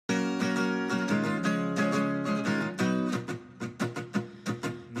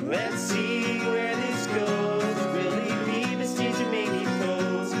Let's see where this goes. Will he be mysterious or maybe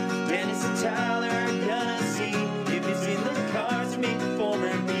pose? Dennis and Tyler are gonna see if it's in the cards to make the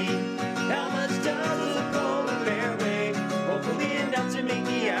former beat. How much does a polar bear weigh? Hopefully enough to make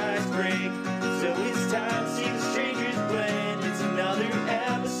the ice break. So it's time to see the strangers blend. It's another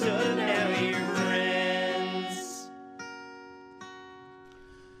episode of Now Your Friends.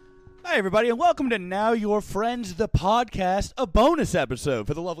 Hi, everybody, and welcome to Now Your Friends, the podcast, a bonus episode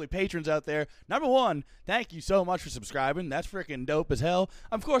for the lovely patrons out there. Number one, thank you so much for subscribing. That's freaking dope as hell.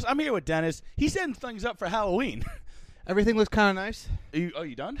 Of course, I'm here with Dennis. He's setting things up for Halloween. Everything looks kind of nice. You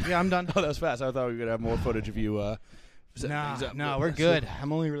done? Yeah, I'm done. Oh, that was fast. I thought we were going to have more footage of you setting things up. No, we're good.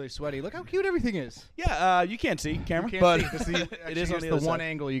 I'm only really sweaty. Look how cute everything is. Yeah, you can't see camera, You but can't see. it is on the the other one side.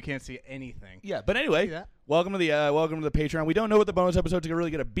 angle you can't see anything. Yeah, but anyway, See that? welcome to the Patreon. We don't know what the bonus episodes are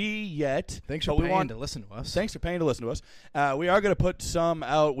really going to be yet. Thanks but for we paying want to listen to us. Thanks for paying to listen to us. We are going to put some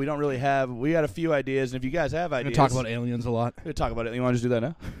out. We don't really have. We got a few ideas, and if you guys have We're ideas, gonna talk about aliens a lot. we'll talk about it. You want to just do that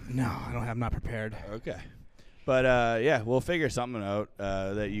now? No, I don't have. I'm not prepared. Okay. But, yeah, we'll figure something out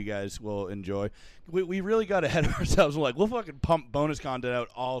that you guys will enjoy. We really got ahead of ourselves. We're like, we'll fucking pump bonus content out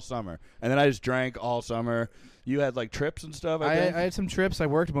all summer. And then I just drank all summer. You had, like, trips and stuff, I I think? had some trips. I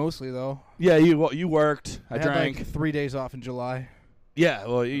worked mostly though. Yeah, you worked. I had drank. like 3 days off in July. Yeah,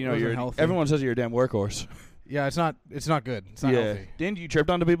 well, you know, Those are you're healthy. everyone says you're a damn workhorse. Yeah, it's not good. It's not yeah. healthy. Didn't you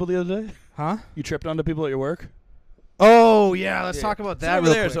tripped onto people the other day? Huh? You tripped onto people at your work? Oh yeah, let's Yeah. talk about Sit that over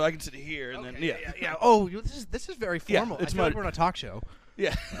real there quick. so I can sit here and then yeah. Oh, this is very Yeah, formal. it's I feel like my- we're on a talk show.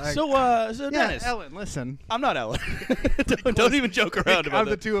 Yeah. Like- So Yeah, Dennis, Ellen, listen. I'm not Ellen. don't even joke around about Out of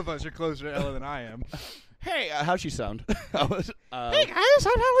the that. two of us, you're closer to Ellen than I am. Hey, how'd she sound? I was, Hey guys,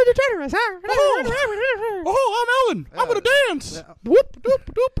 I'm Ellen DeGeneres. oh, I'm Ellen. I'm gonna dance. Whoop, doop,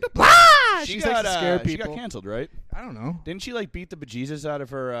 doop, blah! She She got likes to scare she got people. canceled, right? I don't know. Didn't she like beat the bejesus out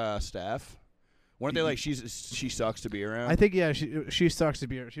of her staff? Weren't they like she sucks to be around? I think she sucks to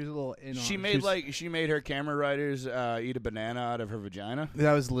be her. She was a little in on she it. made she made her camera writers eat a banana out of her vagina.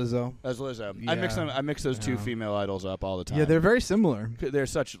 that was Lizzo. That's Lizzo. Yeah. I mix those two Yeah. female idols up all the time. Yeah, they're very similar. they're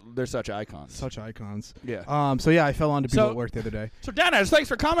such icons. Such icons. Yeah. So yeah, I fell onto people So- at work the other day. So Dennis, thanks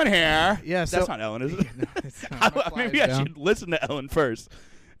for coming here. Yeah, That's so not Ellen, is it? No, it's not. My fly Maybe is I down. should listen to Ellen first,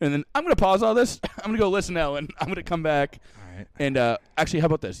 and then I'm gonna pause all this. I'm gonna go listen to Ellen. I'm gonna come back, All right. and actually, how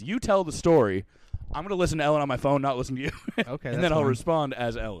about this? You tell the story. I'm gonna listen to Ellen on my phone, not listen to you. Okay, and then that's I'll fine. respond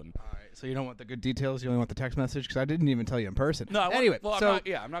as Ellen. All right. So you don't want the good details. You only want the text message because I didn't even tell you in person. No, Anyway, well, so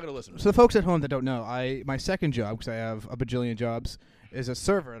I'm not gonna listen. So the folks at home that don't know, my second job, because I have a bajillion jobs, is a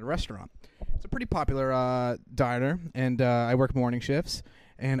server at a restaurant. It's a pretty popular diner, and I work morning shifts.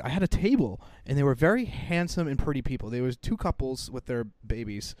 And I had a table, and they were very handsome and pretty people. There was two couples with their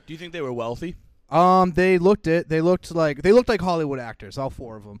babies. Do you think they were wealthy? They looked like Hollywood actors, all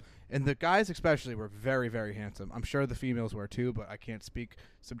four of them. And the guys especially were very, very handsome. I'm sure the females were too, but I can't speak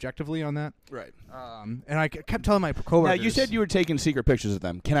subjectively on that. Right. And I kept telling my coworkers. Now you said you were taking secret pictures of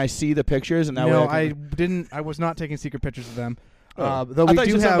them. Can I see the pictures? And that No, way I didn't. I was not taking secret pictures of them. Oh. Though I we thought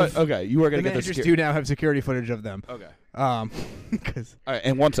you do said have. something about- okay, you were The gonna get the managers security. do now have security footage of them. Okay. Because All right,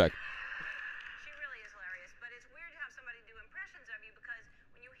 and one sec. She really is hilarious, but it's weird to have somebody do impressions of you because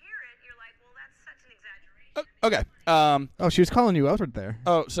when you hear it, you're like, well, that's such an exaggeration. Okay. she was calling you out right there.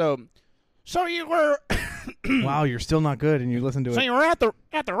 Oh, so you were Wow, you're still not good, and you listen to it. you were at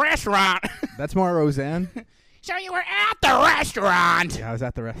the restaurant. That's more Roseanne. So you were at the restaurant Yeah, I was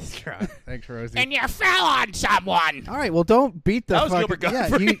at the restaurant. Thanks, Rosie. and you fell on someone. All right, well, don't beat the. That was fucking, Gilbert yeah,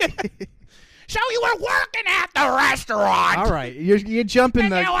 Gottfried. So you were working at the restaurant. all right, you jump in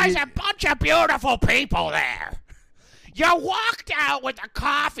And the. there was you- a bunch of beautiful people there. You walked out with a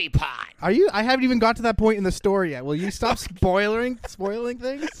coffee pot. Are you? I haven't even got to that point in the story yet. Will you stop spoiling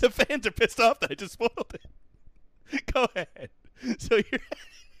things? The fans are pissed off that I just spoiled it. Go ahead.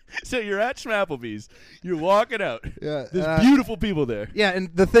 So you're at Schmapplebee's. You're walking out. Yeah, There's beautiful people there. Yeah, and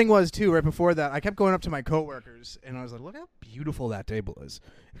the thing was too, right before that, I kept going up to my coworkers, and I was like, "Look how beautiful that table is,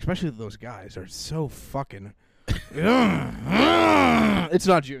 especially those guys are so fucking." It's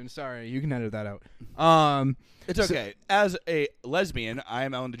not June. Sorry, you can edit that out. It's okay. As a lesbian, I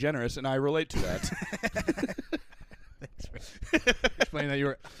am Ellen DeGeneres, and I relate to that. Explain that you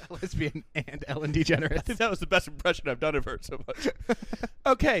were a lesbian and Ellen I DeGeneres. think that was the best impression I've done of her so much.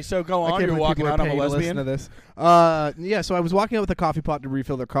 Okay, so go I on. can't You're believe walking people are out. I'm a paying to listen lesbian. to this. Yeah, so I was walking out with a coffee pot to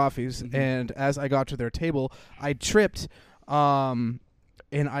refill their coffees, and as I got to their table, I tripped, and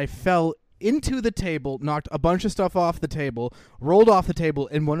I fell into the table, knocked a bunch of stuff off the table, rolled off the table,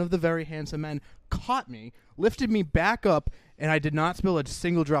 and one of the very handsome men caught me, lifted me back up, and I did not spill a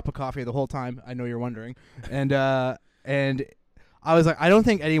single drop of coffee the whole time. I know you're wondering. And I was like, I don't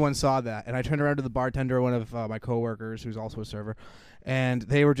think anyone saw that. And I turned around to the bartender, one of my coworkers, who's also a server, and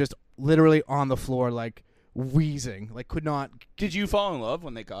they were just literally on the floor, like wheezing, like could not. Did you fall in love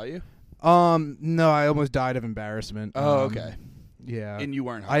when they caught you? No, I almost died of embarrassment. Oh, okay. Yeah. And you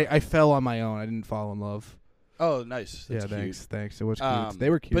weren't high. I fell on my own. I didn't fall in love. Oh, nice. That's yeah, cute. thanks. It was cute.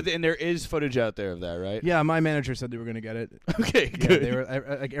 They were cute. But and there is footage out there of that, right? Yeah, my manager said they were going to get it. Okay, Yeah, good. they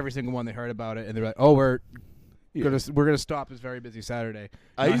were like every single one. They heard about it, and they were like, "Oh, we're gonna stop this very busy Saturday.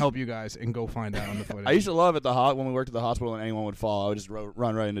 And I'll help you guys and go find out on the footage." I used to love at the when we worked at the hospital and anyone would fall, I would just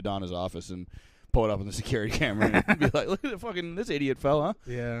run right into Donna's office and pull it up on the security camera and be like, "Look at this idiot fell, huh?"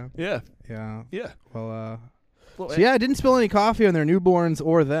 Yeah. Yeah. Yeah. Yeah. Well, Well, so yeah, I didn't spill any coffee on their newborns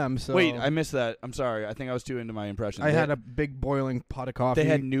or them. So wait, I missed that. I'm sorry. I think I was too into my impression. I had a big boiling pot of coffee. They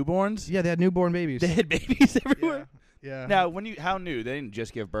had newborns? Yeah, they had newborn babies. They had babies everywhere? Yeah. Now, how new? They didn't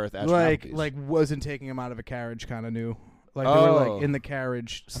just give birth like wasn't taking them out of a carriage, kind of new. Like they were like in the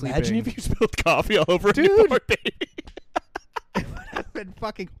carriage sleeping. Imagine if you spilled coffee all over Dude. a newborn baby.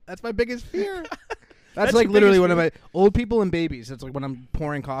 That's my biggest fear. That's That's like your literally biggest one of fear? my old people and babies. It's like when I'm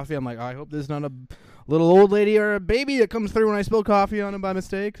pouring coffee, I'm like, I hope there's not a little old lady or a baby that comes through when I spill coffee on them by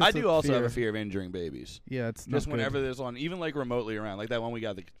mistake. I That's do also have a fear. fear of injuring babies. Yeah, it's Just not whenever good. there's one, even like remotely around, like that one we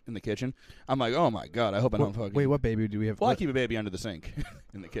got in the kitchen. I'm like, oh my god, I hope I don't fucking. Wait, what baby do we have? Well, I keep a baby under the sink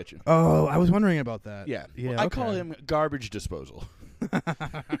in the kitchen. Oh, I was wondering about that. Yeah, Yeah. I call okay. him garbage disposal.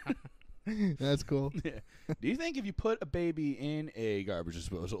 That's cool. Yeah. Do you think if you put a baby in a garbage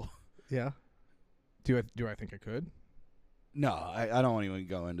disposal? Yeah. Do I think I could? No, I don't want to even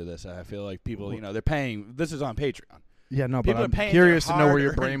go into this. I feel like people, they're paying. This is on Patreon. Yeah, no, People but are I'm paying curious their to know where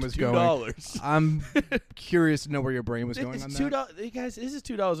your hard-earned brain was $2. going. I'm curious to know where your brain was going It's on $2. that. Hey guys, this is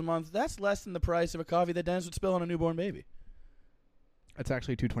 $2 a month. That's less than the price of a coffee that Dennis would spill on a newborn baby. It's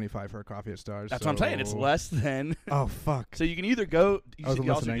actually $2.25 for a coffee at Stars. That's what I'm saying. It's less than. Oh fuck. So you can either go. You wasn't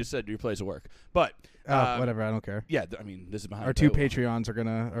also listening. just said your place of work, but Whatever, I don't care. yeah, I mean, this is behind Our the two paywall. Patreons are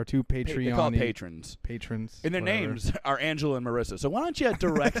gonna, our two They Patreon call patrons. patrons, And their whatever. names are Angela and Marissa. So why don't you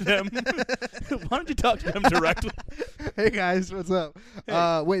direct them? Why don't you talk to them directly? Hey guys, what's up?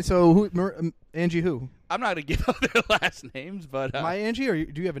 Wait, so Angie who? I'm not gonna give out their last names, but My Angie, or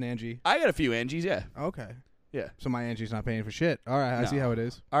do you have an Angie? I got a few Angies. Yeah, Okay. yeah. So my Angie's not paying for shit. All right, I see No. how it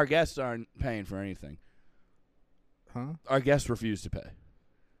is. Our guests aren't paying for anything. Huh? Our guests refuse to pay.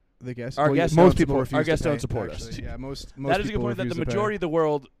 The guests. Our well, guests most don't people support- refuse. our guests to pay, don't support us. actually. Yeah, most. That is a good people point. That the refuse to pay. majority of the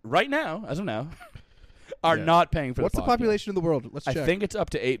world, right now, as of now, are Yeah. not paying for What's the podcast. population of the world? Let's I check. think it's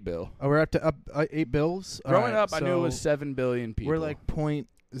up to 8 bill. Oh, we're up to 8 bills. All Growing right, up, I knew it was so 7 billion people. we're like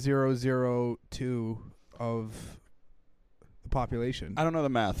 0.002 of the population. I don't know the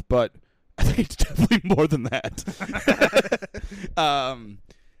math, but I think it's definitely more than that.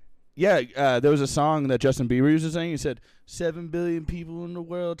 There was a song that Justin Bieber used to sing. He said, 7 billion people in the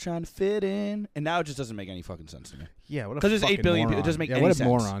world trying to fit in. And now it just doesn't make any fucking sense to me. Yeah, what a 'Cause there's 8 fucking billion people. moron. It doesn't make yeah, any what a sense.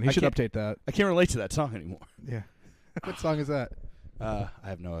 moron. He I should can't- update that. I can't relate to that song anymore. Yeah. What song is that? I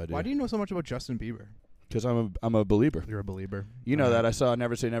have no idea. Why do you know so much about Justin Bieber? Because I'm a believer. You're a believer. You know All that. right. I saw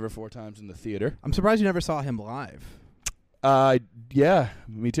Never Say Never 4 times in the theater. I'm surprised you never saw him live. Yeah,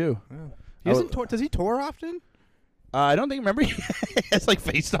 me too. Yeah. I He doesn't w- tour, does he tour often? I don't think, remember, he has like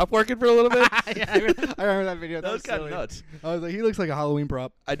face stopped working for a little bit. Yeah, I remember that video. That was kind of nuts. I was like, he looks like a Halloween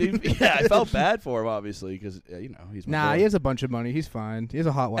prop. I do. Yeah, I felt bad for him, obviously, because he's my Nah, boy. he has a bunch of money. He's fine. He has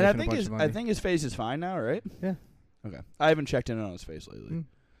a hot wife And and, a bunch of money. I think his face is fine now, right? Yeah. Okay. I haven't checked in on his face lately. Mm.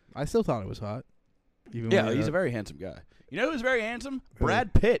 I still thought it was hot. Even Yeah, when he's a very handsome guy. You know who's very handsome? Who?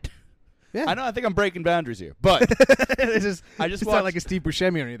 Brad Pitt. Yeah. I know. I think I'm breaking boundaries here, but it's just, I just it's watched. not like a Steve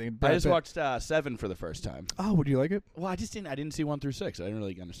Buscemi or anything. I Brad just Pitt. watched 7 for the first time. Oh, would you like it? Well, I didn't see 1 through 6. I didn't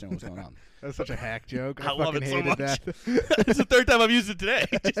really understand what's going on. That's such a hack joke. I love fucking it so hated much. that. It's the 3rd time I've used it today.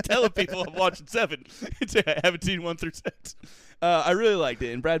 Just telling people I'm watching 7. I haven't seen 1 through 6. I really liked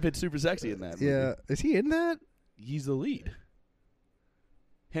it, and Brad Pitt's super sexy in that movie. Yeah. Is he in that? He's the lead.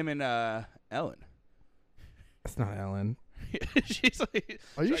 Him and Ellen. That's not Ellen. She's like,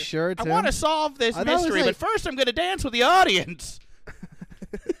 Are you she's like, sure it's I him? want to solve this I thought it was mystery, like- but first I'm going to dance with the audience.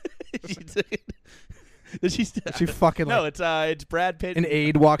 She's She fucking no, like it's Brad Pitt. an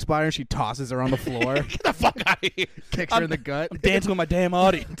aide walks by her and she tosses her on the floor, Get the fuck out of here! kicks her in the gut. I'm dancing with my damn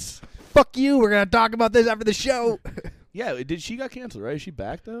audience. Fuck you. We're gonna talk about this after the show. Yeah, did she got canceled? Right? Is she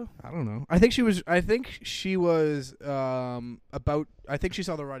back though? I don't know. I think she was about. I think she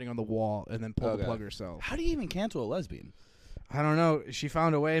saw the writing on the wall and then pulled the Okay. plug herself. How do you even cancel a lesbian? I don't know. She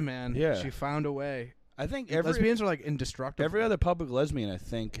found a way, man. Yeah. She found a way. I think Lesbians are like indestructible. every other public lesbian I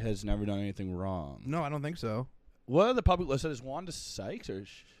think has never done anything wrong. No, I don't think so. What other public lesbian is Wanda Sykes or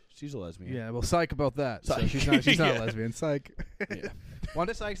She's a lesbian. Yeah, well, psych about that. So Psych. she's not Yeah. a lesbian. Psych. Yeah.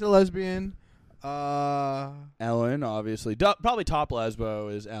 Wanda Sykes is a lesbian. Ellen, obviously. Probably top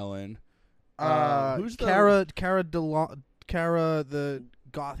lesbo is Ellen. Who's the... Cara, the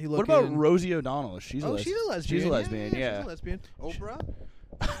gothy looking. What about Rosie O'Donnell? She's she's a lesbian. She's a lesbian, yeah. She's a lesbian. Oprah?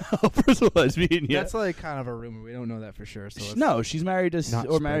 Oprah's a lesbian, yeah. That's like kind of a rumor. We don't know that for sure. So No, she's married to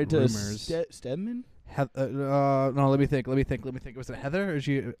Not married spread to rumors. Stedman. no, let me think. Was it Heather? Or is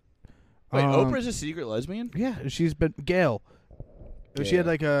she? Wait, Oprah's a secret lesbian? Yeah, she's been Gail. She had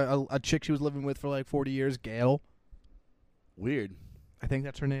Gail. like a chick she was living with for like 40 years. Gail, Weird. I think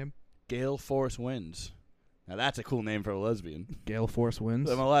that's her name. Gale Force Winds. Now that's a cool name for a lesbian. Gail Force Winds.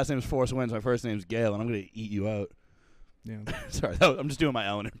 My last name's Force Winds. My first name's Gale, and I'm gonna eat you out. Yeah. Sorry, I'm just doing my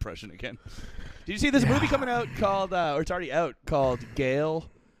Ellen impression again. Did you see this movie coming out called, or it's already out, called Gale?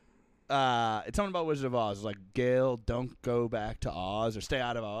 It's something about Wizard of Oz. It's like, Gale, don't go back to Oz, or stay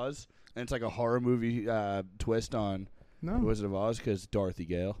out of Oz. And it's like a horror movie twist on No, Wizard of Oz because Dorothy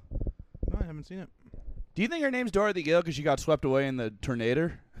Gale. no, I haven't seen it. Do you think her name's Dorothy Gale because she got swept away in the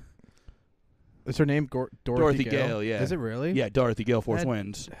tornado? Is her name Dorothy Gale, yeah. Is it really? Yeah, Dorothy Gale Force Had-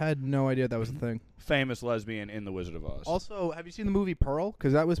 Winds. Had no idea that was a thing. Famous lesbian in the Wizard of Oz. Also, have you seen the movie Pearl?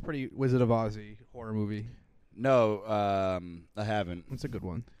 Because that was pretty Wizard of Ozzy horror movie. No, I haven't. It's a good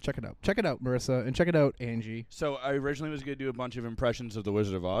one. Check it out. Check it out, Marissa, and check it out, Angie. So I originally was going to do a bunch of impressions of the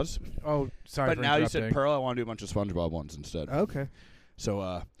Wizard of Oz. Oh, sorry But for now you interrupting. said Pearl, I want to do a bunch of SpongeBob ones instead. Okay.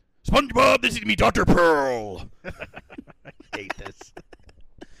 So, SpongeBob, this is me, Dr. Pearl. I hate this.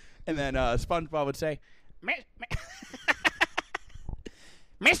 And then SpongeBob would say,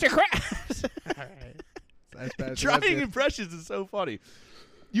 Mr. Krabs. Trying impressions is so funny.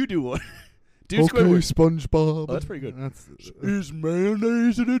 You do one. Do Squidward. SpongeBob. Oh, that's pretty good. That's, Is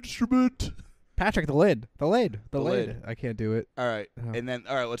mayonnaise an instrument? Patrick, the lid. The lid. The lid. I can't do it. All right. Oh. And then,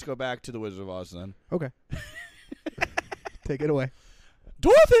 all right, let's go back to the Wizard of Oz then. Okay. Take it away.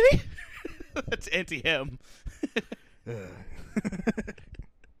 Dorothy! That's anti-him.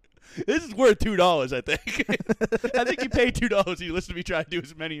 This is worth $2, I think. I think you pay $2 and you listen to me try to do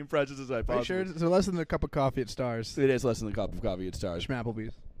as many impressions as I Are you possibly. sure? So less than a cup of coffee at Stars. It is less than a cup of coffee at Stars.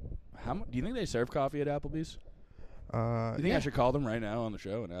 Schmapplebee's. Do you think they serve coffee at Applebee's? You think yeah. I should call them right now on the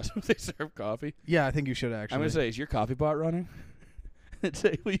show and ask them if they serve coffee? Yeah, I think you should actually. I'm going to say, is your coffee pot running? And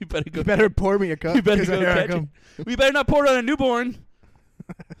say, well, you better go. You better pour me a cup. You better 'cause go here I catch it. come. We better not pour it on a newborn.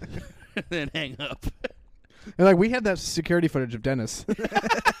 And then hang up. And like we had that security footage of Dennis.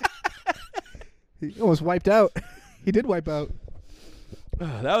 He almost wiped out. He did wipe out.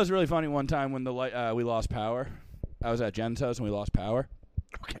 That was really funny one time when we lost power. I was at Jen's house and we lost power.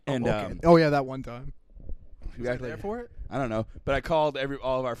 Okay. And oh yeah, that one time. we Was I actually- there for it? I don't know, but I called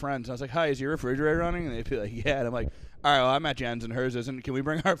all of our friends. And I was like, "Hi, is your refrigerator running?" And they'd be like, "Yeah." And I'm like, "All right, well, I'm at Jen's and hers isn't. Can we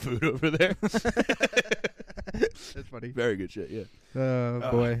bring our food over there?" That's funny. Very good shit. Yeah. Oh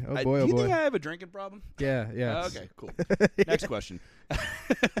boy. Oh boy. Do Oh you boy. think I have a drinking problem? Yeah. Yeah. Okay. Cool. Next question.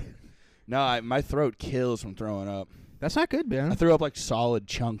 No, my throat kills from throwing up. That's not good, man. I threw up like solid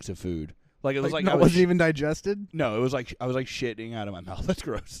chunks of food. Like it was like no, I it was wasn't even digested. No, it was like I was like shitting out of my mouth. That's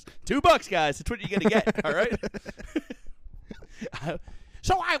gross. $2, guys. That's what you're gonna get. All right.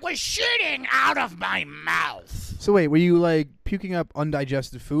 So I was shitting out of my mouth. So wait, were you like puking up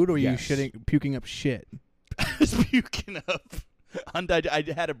undigested food, or were Yes. you puking up shit? I was puking up. I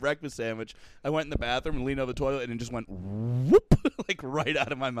had a breakfast sandwich. I went in the bathroom and leaned over the toilet, and it just went whoop, like right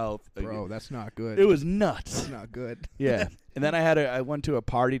out of my mouth. Bro, that's not good. It was nuts. That's not good. Yeah. And then I went to a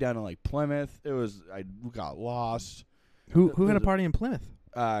party down in like Plymouth. I got lost. Who had a party in Plymouth?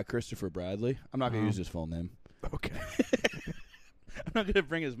 Christopher Bradley. I'm not gonna use his full name. Okay. I'm not gonna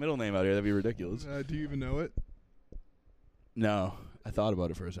bring his middle name out here. That'd be ridiculous. Do you even know it? No, I thought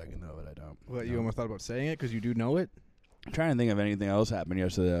about it for a second though, but I don't. What, you No. almost thought about saying it because you do know it? I'm trying to think of anything else happened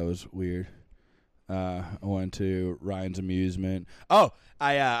yesterday that was weird. I went to Ryan's Amusement. Oh,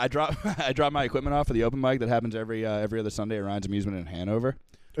 I dropped I dropped my equipment off for the open mic that happens every other Sunday at Ryan's Amusement in Hanover.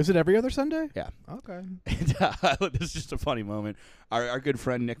 Is it every other Sunday? Yeah. Okay. And this is just a funny moment. Our good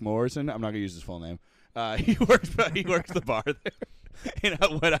friend Nick Morrison. I'm not gonna use his full name. He works the bar there. And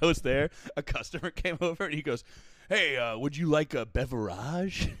when I was there, a customer came over and he goes, "Hey, would you like a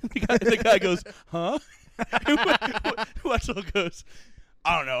beverage?" The guy goes, "Huh?" Wetzel goes,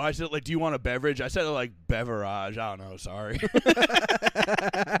 "I don't know." I said, "Like, do you want a beverage?" I said, "Like, beverage." I don't know. Sorry.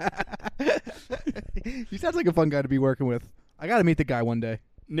 He sounds like a fun guy to be working with. I got to meet the guy one day.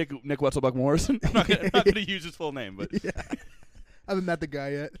 Nick Wetzelbuck Morrison. I'm not gonna use his full name, but Yeah. haven't met the guy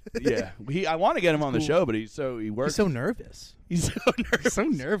yet. Yeah, I want to get him on the Cool. show, but he works. He's so nervous. He's so nervous. So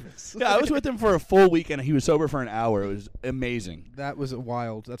nervous. Yeah, I was with him for a full weekend. He was sober for an hour. It was amazing. That was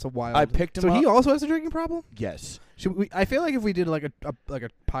wild. That's a wild. I picked him So up. he also has a drinking problem? Yes. Should we, I feel like if we did like a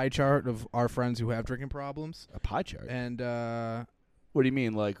pie chart of our friends who have drinking problems, A pie chart. and What do you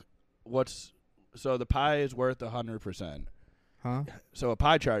mean? Like, so the pie is worth 100%. huh? So a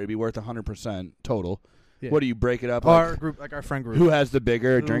pie chart would be worth 100% total. Yeah. What do you break it up? Our Like, group, like our friend group. who has the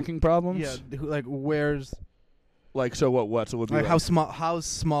bigger Who- drinking problems? Yeah, who, like where's Like, so what? So it would be like like, how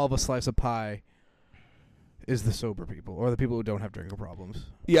small of a slice of pie is the sober people or the people who don't have drinking problems?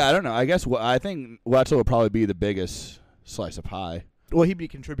 yeah, I don't know. I guess I think Wetzel would probably be the biggest slice of pie. Well, he'd be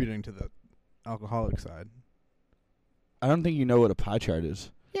contributing to the alcoholic side. I don't think you know what a pie chart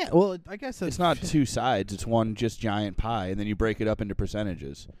is. Yeah, well, I guess It's not two sides. It's one just giant pie, and then you break it up into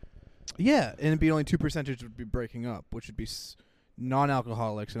percentages. Yeah, and it'd be only 2% would be breaking up, which would be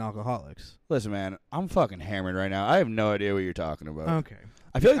non-alcoholics and alcoholics. Listen, man, I'm fucking hammered right now. I have no idea what you're talking about. Okay,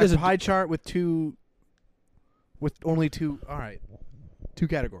 I feel like there's a a pie chart with only two. All right, two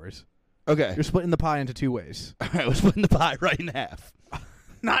categories. Okay. You're splitting the pie into two ways. All right, we're splitting the pie right in half.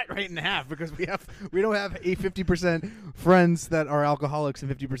 Not right in half because we don't have a 50% friends that are alcoholics and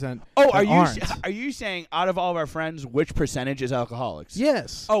 50%. Oh, that are you saying out of all of our friends, which percentage is alcoholics?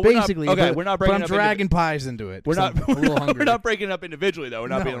 Yes. Oh, we're not- basically. okay, but, we're not but breaking I'm up dragging pies into it. We're 'cause not. I'm a little hungry. We're not breaking it up individually though. We're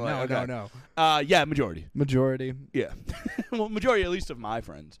not no, being like no. Yeah, majority. Majority. Yeah, well, majority at least of my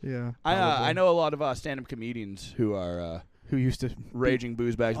friends. Yeah. I know a lot of stand-up comedians who are Who used to raging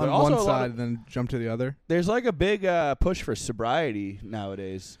booze bags, on but also one a lot side of- and then jump to the other. there's like a big push for sobriety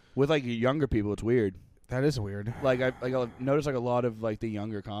nowadays with like younger people. It's weird. That is weird. Like I noticed like a lot of like the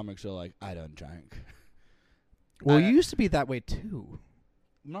younger comics are like, I don't drink. Well, I- you used to be that way too.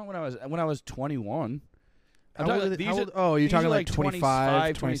 Not when I was 21. I'm How talking- old- these how are- old- oh, you're these are talking like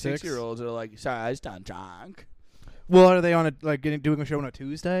 25, 26 26 year olds that are like, sorry, I just don't drink. Well, are they on a doing a show on a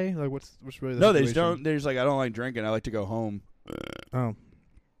Tuesday? Like what's really the No, they just situation? don't. They're just like, I don't like drinking. I like to go home. Oh.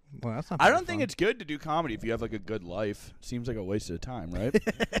 Well, that's not I very don't think fun. it's good to do comedy if you have like a good life. Seems like a waste of time, right?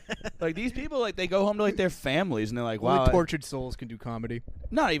 Like these people, like they go home to like their families and they're like, wow, Only tortured souls can do comedy.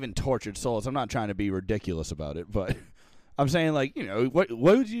 not even tortured souls. I'm not trying to be ridiculous about it, but I'm saying like, you know, what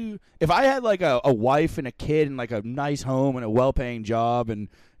would you if I had like a wife and a kid and like a nice home and a well-paying job and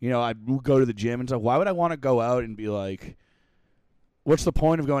you know I would go to the gym and stuff. Why would I want to go out and be like, what's the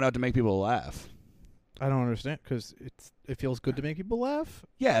point of going out to make people laugh? I don't understand because it feels good to make people laugh.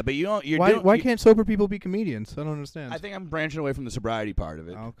 Yeah, but you don't. Why can't sober people be comedians? I don't understand. I think I'm branching away from the sobriety part of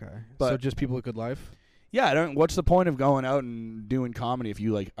it. Okay, But- so just people with good life. Yeah, I don't. What's the point of going out and doing comedy if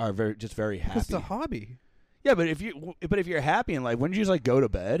you like are very happy? It's a hobby. Yeah, but if you're happy in life, wouldn't you just like go to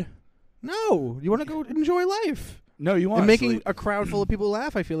bed? No, you want to go enjoy life. No, you want And to making sleep. a crowd full of people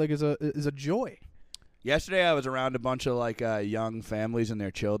laugh, I feel like is a joy. Yesterday, I was around a bunch of like young families and their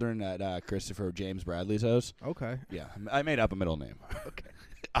children at Christopher James Bradley's house. Okay, Yeah, I made up a middle name. Okay,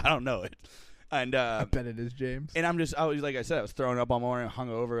 I don't know it, and I bet it is James. and I was like I said, I was throwing up all morning,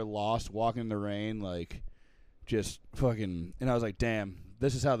 hungover, lost, walking in the rain, like just fucking. And I was like, damn,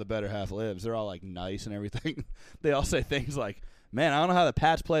 this is how the better half lives. They're all like nice and everything. They all say things like, man, I don't know how the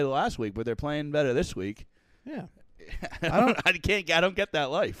Pats played last week, but they're playing better this week. Yeah, I don't get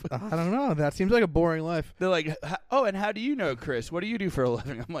that life. I don't know. That seems like a boring life. They're like, oh, and how do you know, Chris? What do you do for a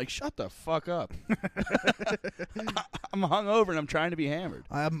living? I'm like, shut the fuck up. I'm hungover and I'm trying to be hammered.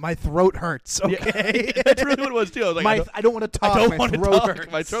 My throat hurts. Okay, Yeah. That's really what it was too. I was like, I don't want to talk. I don't my want to throat talk.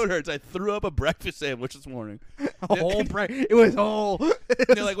 hurts. My throat hurts. I threw up a breakfast sandwich this morning. A whole it was whole.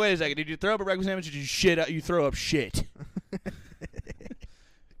 They're like, wait a second. Did you throw up a breakfast sandwich? Or did you shit out? You throw up shit.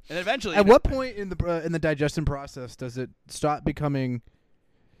 And eventually, At what point in the digestion process does it stop becoming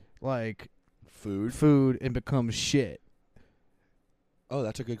like food? and become shit? Oh,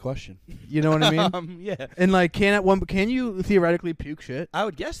 that's a good question. You know what I mean? Yeah. And like, can you theoretically puke shit? I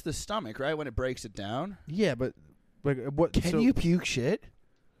would guess the stomach, right, when it breaks it down. Yeah, but like, what? Can so- you puke shit?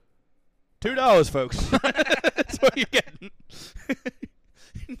 $2, folks. That's what you're getting.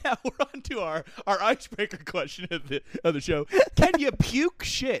 Now we're on to our icebreaker question of the show. Can you puke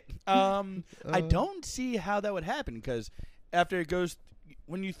shit? I don't see how that would happen because after it goes,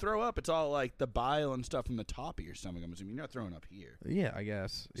 when you throw up, it's all like the bile and stuff from the top of your stomach. I'm assuming you're not throwing up here. Yeah, I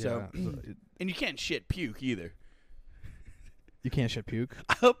guess. So, yeah. and you can't shit puke either. You can't shit puke.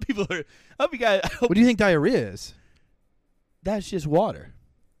 I hope people are. I hope you guys. I hope What do you think diarrhea is? that's just water.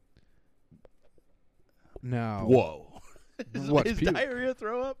 No. Whoa. What's Is puke? diarrhea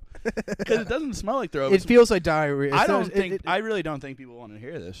throw up? Because it doesn't smell like throw up. It feels like diarrhea. I don't think. I really don't think people want to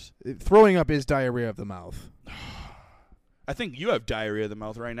hear this. Throwing up is diarrhea of the mouth. I think you have diarrhea of the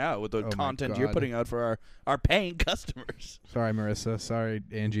mouth right now with the Oh my content you're God. putting out for our paying customers. Sorry, Marissa. Sorry,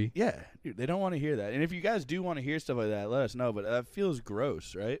 Angie. Yeah, dude, they don't want to hear that. And if you guys do want to hear stuff like that, let us know. But that feels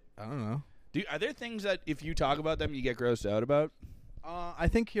gross, right? I don't know. Are there things that if you talk about them, you get grossed out about? I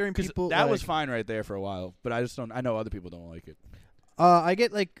think hearing Because people that like, was fine right there for a while, but I just don't. I know other people don't like it. I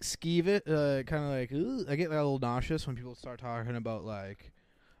get like skeeve kind of like I get like a little nauseous when people start talking about like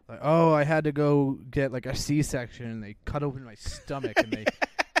oh, I had to go get like a C-section and they cut open my stomach and they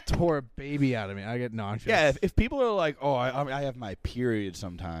tore a baby out of me. I get nauseous. Yeah, if people are like, oh, I have my period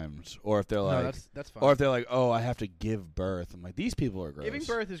sometimes, or if they're like, that's fine. or if they're like, oh, I have to give birth, I'm like, these people are gross. Giving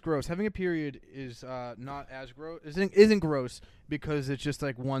birth is gross. Having a period is not as gross. Isn't gross because it's just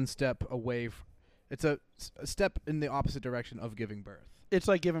like one step away. It's a step in the opposite direction of giving birth. It's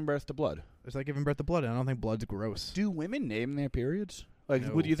like giving birth to blood. It's like giving birth to blood, and I don't think blood's gross. Do women name their periods? Like,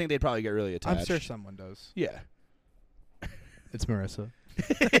 No. would you think they'd probably get really attached? I'm sure someone does. Yeah. It's Marissa.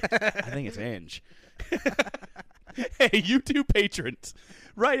 I think it's Ange. Hey, you two patrons,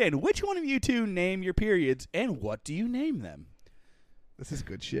 write in. Which one of you two name your periods, and what do you name them? This is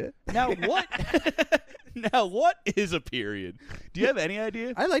good shit. Now what? Now what is a period? Do you have any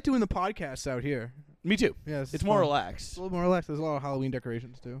idea? I like doing the podcasts out here. Me too. Yeah, It's more fun. relaxed. It's a little more relaxed. There's a lot of Halloween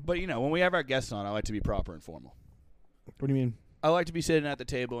decorations too. But when we have our guests on, I like to be proper and formal. What do you mean? I like to be sitting at the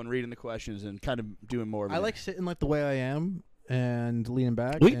table and reading the questions and kind of doing more of it. I like sitting like the way I am and leaning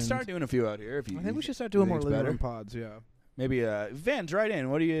back. We can and start doing a few out here if you. I think we should start you doing think more it's living better. room pods. Yeah. Maybe Vans, right in.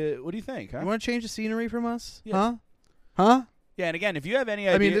 What do you think? Huh? You want to change the scenery from us? Yeah. Huh? Yeah, and again, if you have any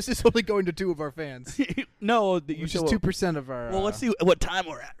idea, I mean, this is only going to 2 of our fans, no, which is 2% of our. Well, let's see what time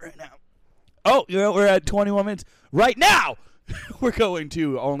we're at right now. Oh, we're at 21 minutes right now. We're going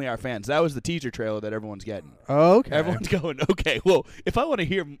to only our fans. That was the teaser trailer that everyone's getting. Oh, okay. Everyone's going, okay, well, if I want to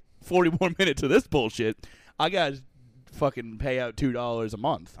hear 40 more minutes of this bullshit, I got to fucking pay out $2 a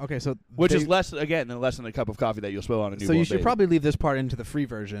month. Okay, so Which is less than a cup of coffee that you'll spill on a newborn So you should baby. probably leave this part into the free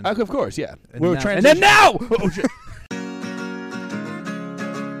version. Of course, yeah. And We're now- transitioning. and then now! Oh, shit.